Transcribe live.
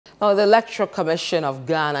Now, the Electoral Commission of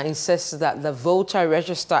Ghana insists that the voter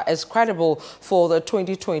register is credible for the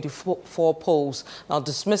 2024 polls, now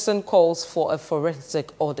dismissing calls for a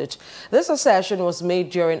forensic audit. This assertion was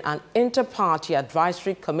made during an Inter-Party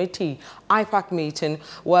Advisory Committee IPAC meeting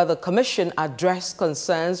where the Commission addressed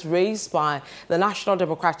concerns raised by the National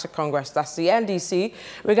Democratic Congress, that's the NDC,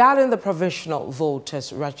 regarding the Provisional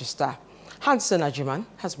Voters Register. Hansen Ajiman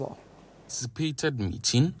has more. Anticipated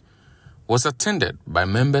meeting was attended by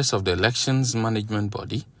members of the Elections Management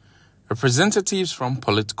Body, representatives from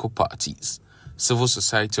political parties, civil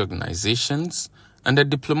society organizations, and the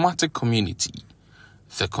diplomatic community.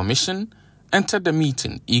 The Commission entered the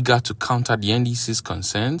meeting eager to counter the NDC's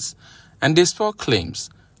concerns and dispel claims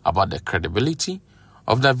about the credibility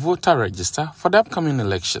of the voter register for the upcoming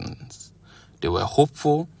elections. They were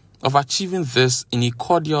hopeful of achieving this in a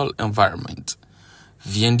cordial environment.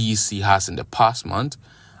 The NDC has in the past month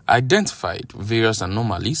identified various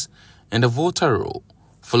anomalies in the voter roll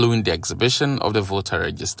following the exhibition of the voter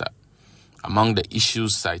register. Among the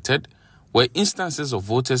issues cited were instances of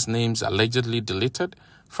voters' names allegedly deleted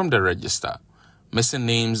from the register, missing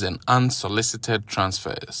names and unsolicited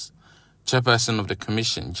transfers. Chairperson of the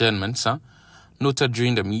Commission, Jen Mensah, noted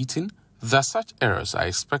during the meeting that such errors are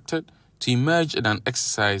expected to emerge in an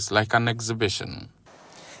exercise like an exhibition.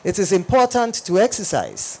 It is important to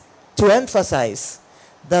emphasize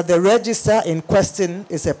that the register in question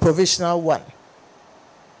is a provisional one.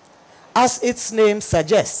 As its name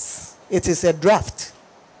suggests, it is a draft.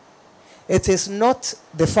 It is not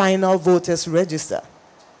the final voters' register.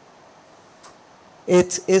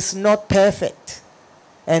 It is not perfect,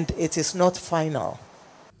 and it is not final.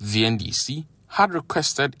 The NDC had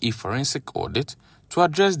requested a forensic audit to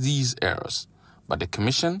address these errors, but the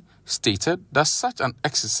Commission stated that such an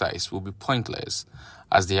exercise would be pointless,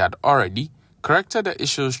 as they had already corrected the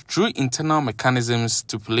issues through internal mechanisms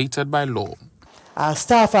stipulated by law. Our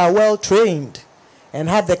staff are well trained and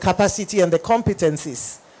have the capacity and the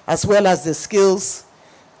competencies, as well as the skills,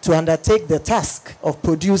 to undertake the task of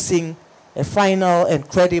producing a final and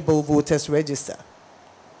credible voters register.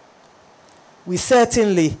 We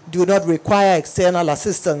certainly do not require external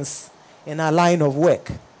assistance in our line of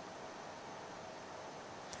work.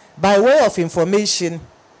 By way of information,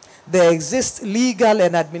 there exist legal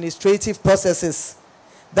and administrative processes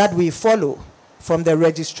that we follow from the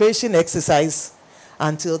registration exercise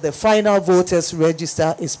until the final voters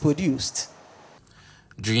register is produced.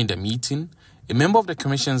 During the meeting, a member of the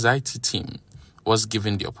Commission's IT team was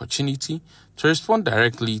given the opportunity to respond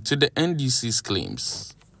directly to the NDC's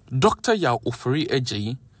claims. Dr. Yao Ofori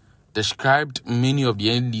Ejeyi described many of the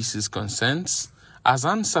NDC's concerns as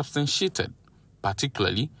unsubstantiated,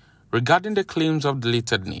 particularly regarding the claims of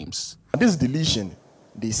deleted names. This deletion,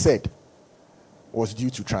 they said, was due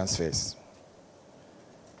to transfers.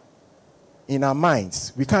 In our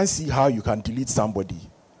minds, we can't see how you can delete somebody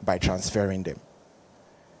by transferring them,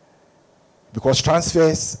 because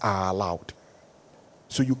transfers are allowed.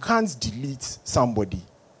 So you can't delete somebody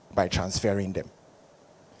by transferring them.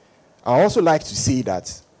 I also like to say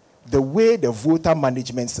that the way the voter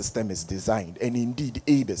management system is designed, and indeed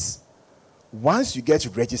ABIS, once you get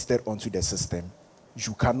registered onto the system,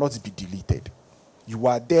 you cannot be deleted. You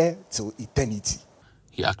are there till eternity.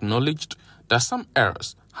 He acknowledged that some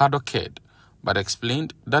errors had occurred, but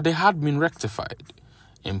explained that they had been rectified.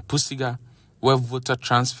 In Pusiga, where voter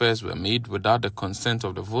transfers were made without the consent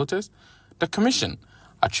of the voters, the Commission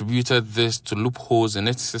attributed this to loopholes in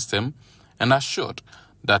its system and assured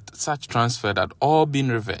that such transfers had all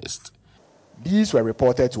been reversed. These were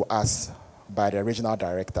reported to us by the regional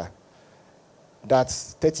director, that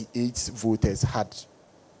 38 voters had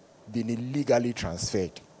been illegally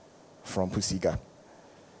transferred from Pusiga.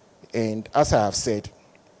 And as I have said,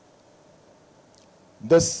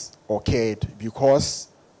 this occurred because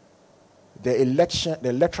the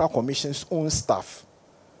Electoral Commission's own staff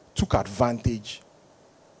took advantage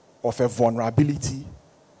of a vulnerability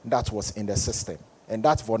that was in the system. And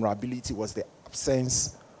that vulnerability was the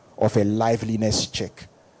absence of a liveliness check.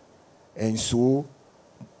 And so,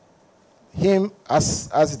 him, as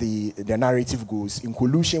the narrative goes, in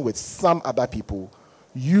collusion with some other people,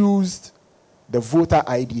 used the voter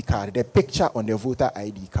ID card, the picture on the voter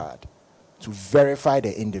ID card, to verify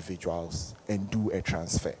the individuals and do a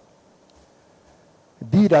transfer.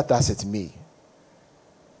 Be that as it may,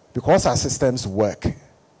 because our systems work,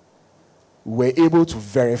 we were able to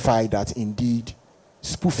verify that indeed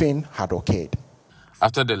spoofing had occurred.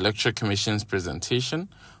 After the Electoral Commission's presentation,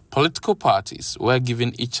 political parties were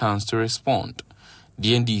given a chance to respond.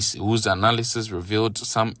 The NDC, whose analysis revealed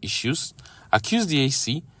some issues, accused the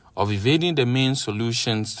AC of evading the main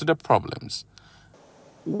solutions to the problems.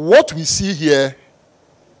 What we see here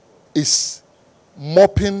is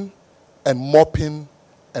mopping and mopping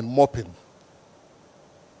and mopping.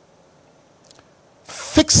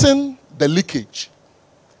 Fixing the leakage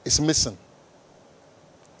is missing.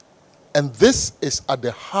 And this is at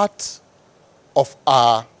the heart of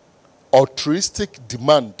our altruistic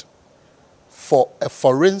demand for a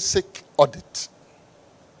forensic audit.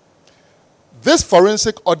 This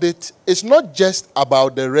forensic audit is not just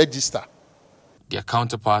about the register. Their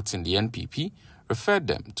counterparts in the NPP referred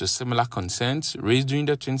them to similar concerns raised during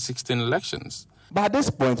the 2016 elections. But at this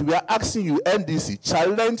point, we are asking you, NDC,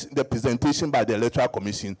 challenge the presentation by the Electoral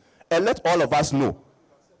Commission and let all of us know.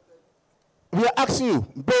 We are asking you,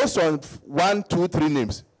 based on 1, 2, 3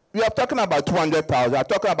 names, we are talking about 200,000, we are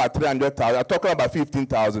talking about 300,000, we are talking about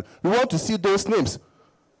 15,000. We want to see those names.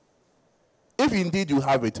 If indeed you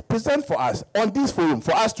have it, present for us on this forum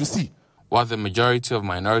for us to see. While the majority of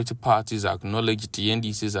minority parties acknowledged the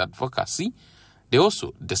NDC's advocacy, they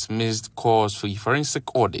also dismissed calls for a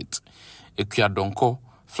forensic audit. Ekia Donko,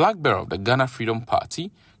 flag bearer of the Ghana Freedom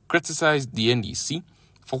Party, criticized the NDC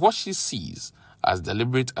for what she sees as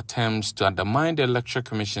deliberate attempts to undermine the Electoral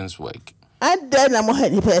Commission's work.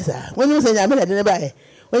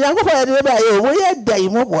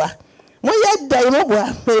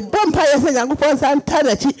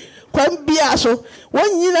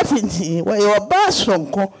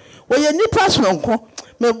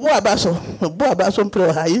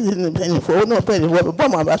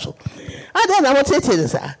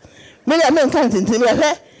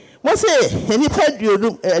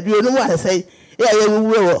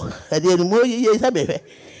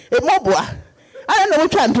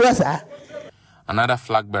 Another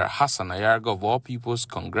flag bearer, Hassan Ayarga of All People's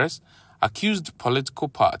Congress, accused political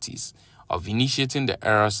parties of initiating the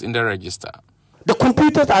errors in the register. The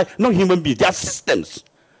computers are not human beings, they are systems.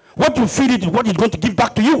 What you feed it is what it's going to give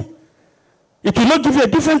back to you. It will not give you a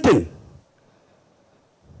different thing.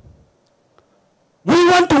 We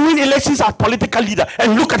want to win elections as political leader,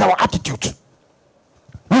 and look at our attitude.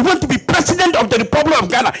 We want to be president of the Republic of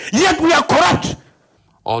Ghana, yet we are corrupt.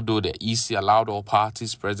 Although the EC allowed all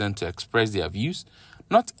parties present to express their views,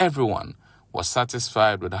 not everyone was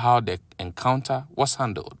satisfied with how the encounter was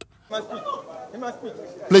handled.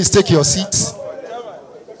 Please take your seats.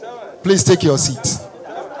 Please take your seat.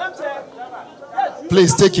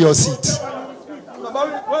 Please take your seat.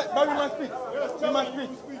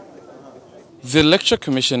 The Electoral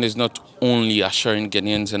Commission is not only assuring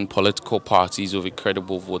Ghanaians and political parties of a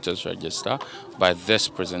credible voters register by this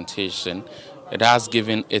presentation, it has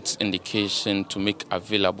given its indication to make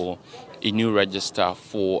available a new register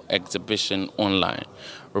for exhibition online.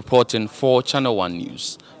 Reporting for Channel One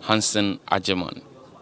News, Hansen Ajeman.